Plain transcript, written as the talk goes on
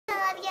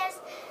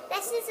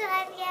This is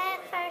Olivia,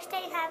 first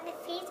time having the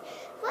feed.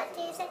 What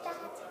day is it, Dad?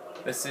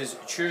 This is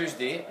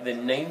Tuesday, the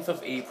 9th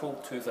of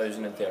April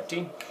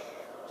 2013.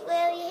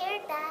 Well, you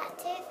heard that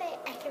too,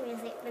 but I can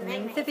really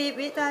remember. 9th of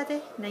April, wait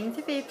Daddy, 9th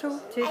of April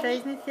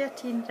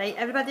 2013. Right,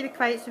 everybody be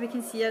quiet so we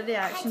can see your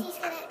reaction. Daddy's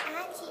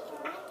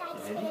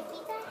gonna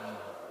feed her.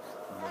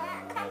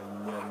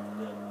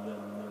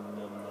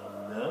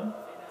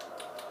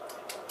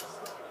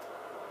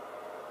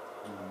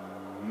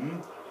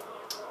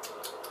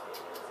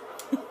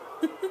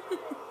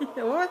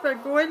 Oh, we're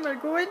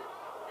going.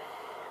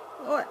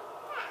 Oh,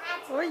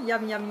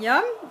 yum, yum,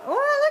 yum. Oh,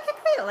 look, I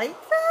quite like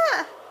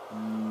that.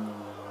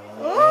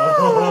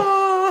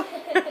 Oh!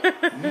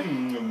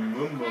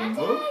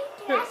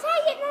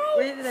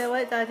 Wait, did I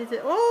let Daddy do?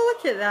 Oh,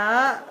 look at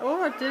that. Oh,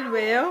 we're doing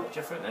well. Put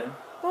your foot in.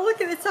 Oh,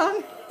 look at the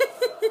tongue.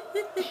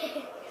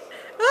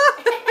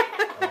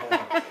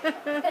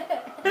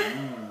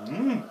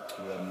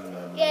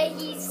 Yeah,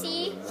 you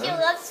see, she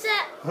loves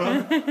it.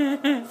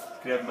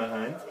 Grab my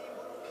hand.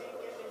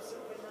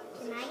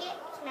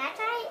 Can I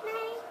try it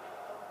now?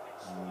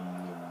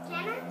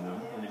 Can I? No,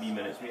 in a wee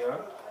minutes we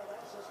are.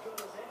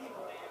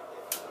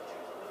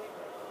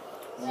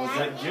 Was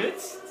that good?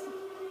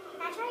 Can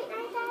I try it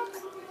now, Dad?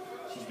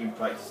 She's been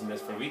practicing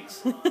this for weeks.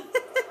 Look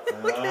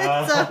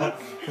at the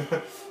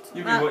tongue.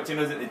 You've been watching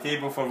us at the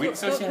table for weeks,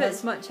 so Don't she put has.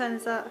 as much in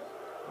as that.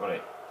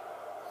 Alright.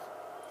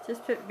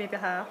 Just put maybe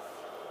half.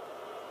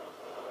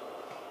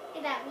 Look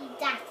at that wee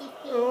daffy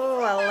face.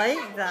 Oh, I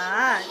like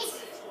that.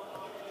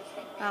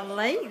 I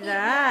like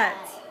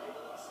that.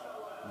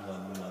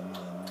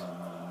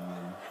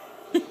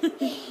 Can I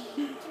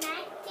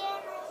get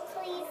one,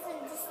 please?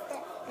 And just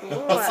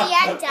Oh, see,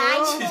 I'm Dad.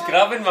 She's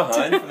grabbing my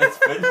hand for this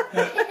spoon.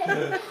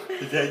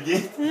 Is that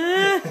good?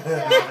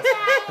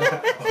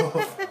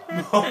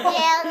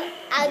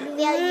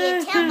 Will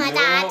you tell my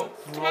dad? No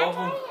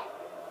problem.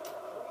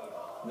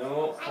 No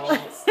problem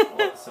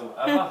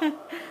whatsoever. There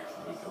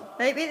you go.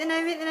 Right, wait the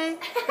now.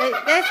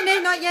 Right, Bethany,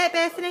 not yet,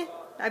 Bethany.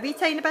 A wee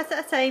tiny bit at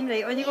a time.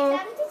 Right, on you go.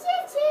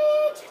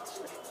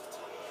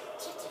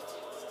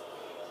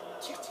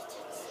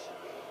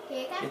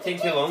 You're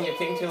taking too long, You're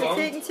taking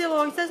too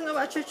long. He doesn't know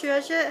what a choo-choo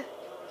is yet.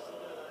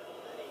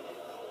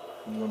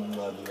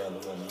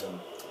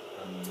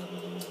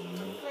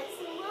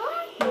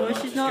 No,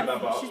 she's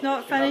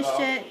not finished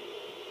yet.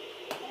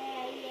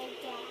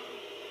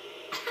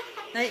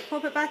 Right,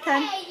 pop it back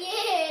in.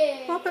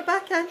 Pop it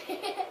back in.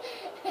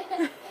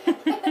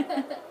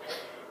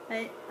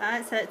 Right,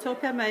 that's it. Top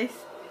of your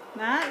mouth.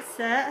 That's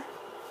it.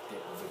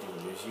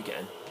 You get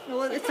in. Oh,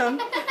 look at the tongue.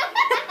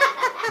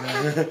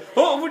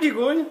 Oh, where are you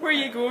going? Where are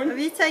you A going?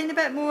 wee tiny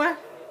bit more.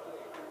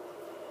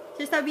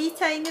 Just a wee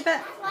tiny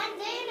bit.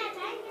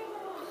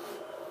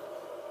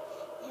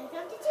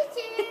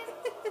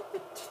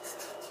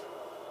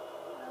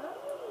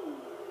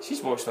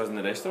 She's watched us in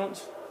the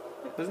restaurants,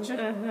 doesn't she?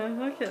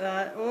 Look at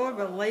that. Oh,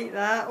 we like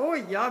that. Oh,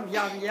 yum,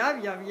 yum,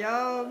 yum, yum,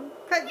 yum.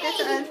 Quick, get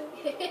it in.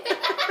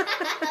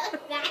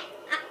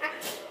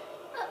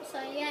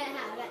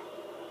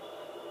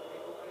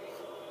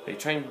 Right,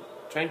 try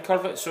and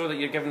curve it so that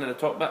you're giving her the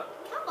top bit.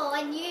 Come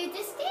on, you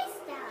just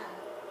taste that.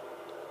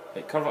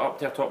 Right, curve it up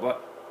to your top bit.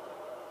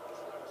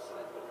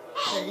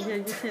 Right, here,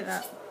 you take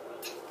that.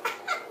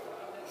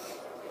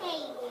 Hey,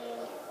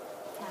 you.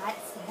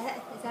 That's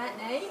it. Is that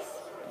nice?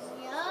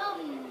 Yum.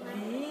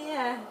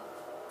 Yeah.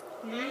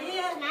 Can I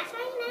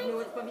try now? No,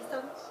 it's Mummy's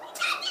tongue.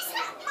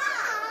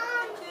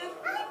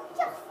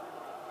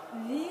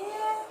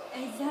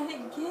 Yeah. Is that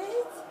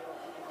good?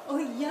 Oh,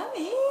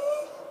 yummy.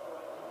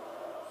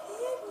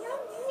 Yeah,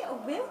 yummy. Oh,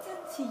 well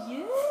done to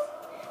you.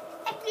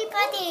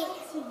 Everybody,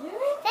 To you.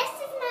 this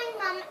is my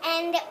mum,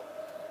 and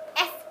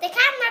if the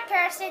camera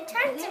person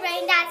turns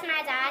around, that's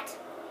my dad.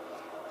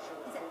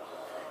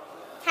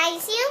 Can you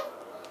see him?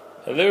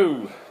 Hello.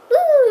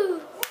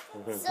 Woo!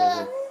 So,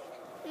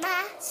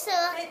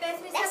 Right,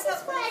 Bethany, this stand is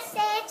up, what I please.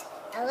 said.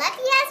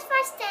 Olivia's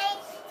first day.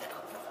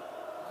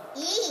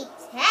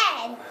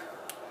 Eaten.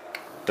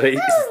 Right.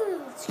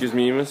 Woo! Excuse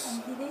me, miss.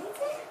 You ready?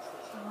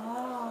 Oh,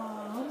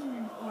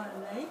 I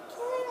like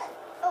it.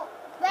 Oh,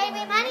 by the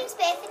way, my name's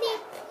Bethany,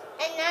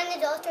 and I'm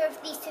the daughter of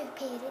these two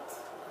parents.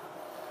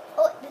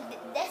 Oh,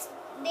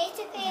 these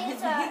two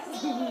parents are me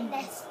and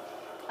this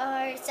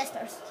are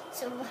sisters.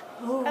 So,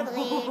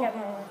 probably never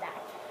know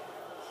that.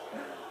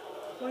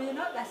 Well, you're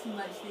not missing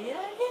much there,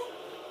 are you?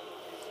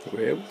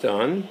 Well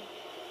done.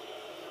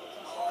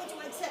 Oh, do you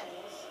want it?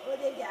 Oh,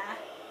 there you are.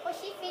 Was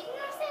she feeding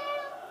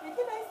herself? Look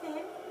at my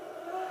thing.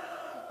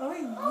 Oh, Oh,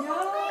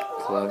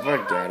 yeah. Clever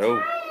girl.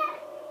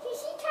 Did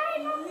she try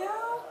it, Mummy?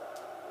 Yeah.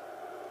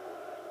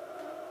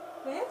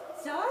 Well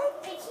done.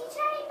 Did she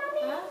try it,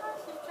 Mummy?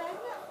 She's trying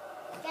it.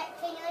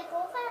 Can you like go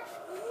first?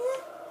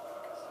 Yeah.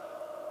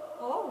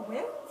 Oh,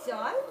 well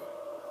done.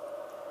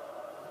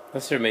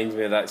 This reminds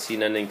me of that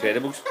scene in The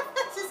Incredibles.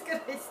 Just going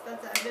to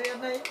start it in there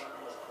now.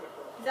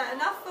 Is that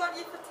enough for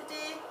you for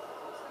today?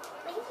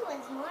 I think it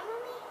was more,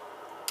 Mummy.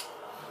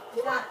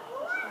 Is that?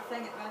 I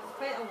think it was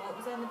quite a lot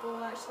was in the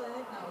bowl actually. I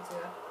think that will do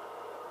it.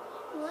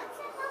 What's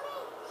it, Mummy?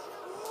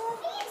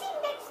 Eating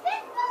big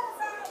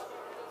spoonfuls.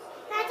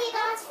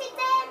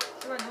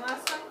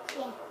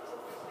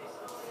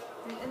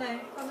 now.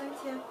 Come out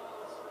here.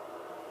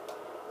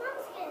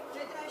 Mum's good.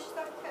 Right now, she's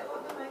got quite a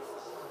lot in the mouth.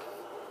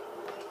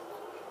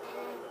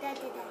 Da.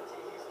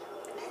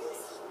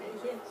 Nice. Right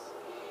here.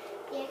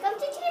 Yeah, come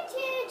to choo.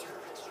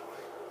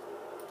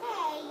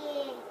 Hey,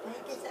 yeah.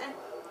 Right, get it in.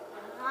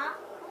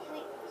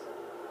 Wait.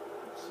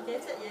 She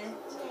gets it, yeah.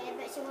 Yeah,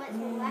 but she wants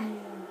more.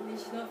 Maybe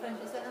she's not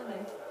finished. It's in her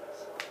mouth.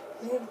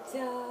 Well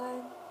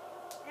done.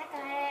 I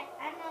got it.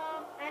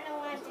 I know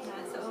what I'm doing.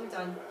 That's it all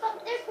done. But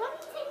there's one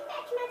thing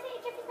that can I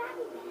take if it's not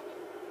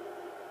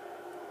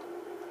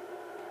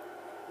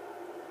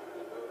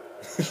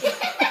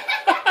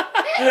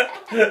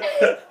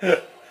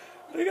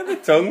Look at the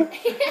tongue.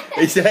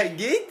 Is that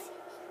good?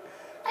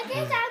 I'll get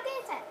it.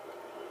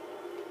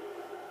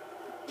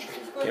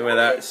 Okay, with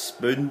that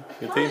spoon.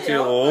 You're taking too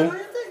Oh, long. you're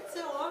taking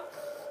too long.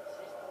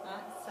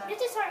 That's You it.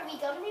 just sort of wee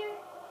gum there.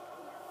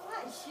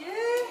 That's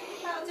you.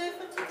 That'll do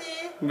for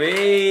today. Bye.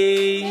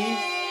 Yay.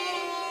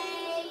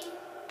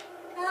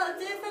 That'll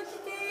do for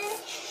today.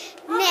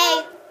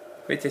 No.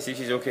 Wait till see if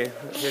she's okay.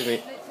 Excuse me.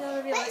 Right, now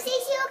we'll be Let's like, see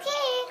if she's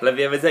okay.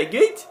 Olivia, was that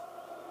good?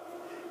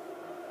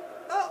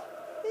 oh,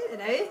 there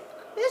now.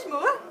 There's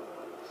more.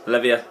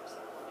 Olivia,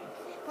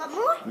 Want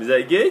more? was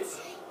that good?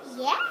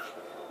 Yeah.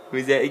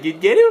 Was that a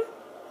good girl?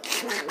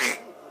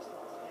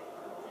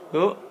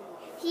 Oh,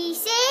 He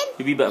said,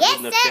 a wee bit of yes, blood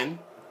in her sir. chin.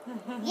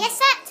 Yes,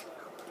 it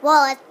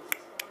was.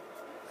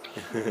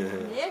 There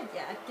you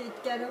go.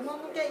 Good girl.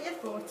 Mum will get your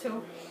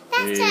photo.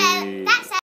 That's Hey. it. That's it.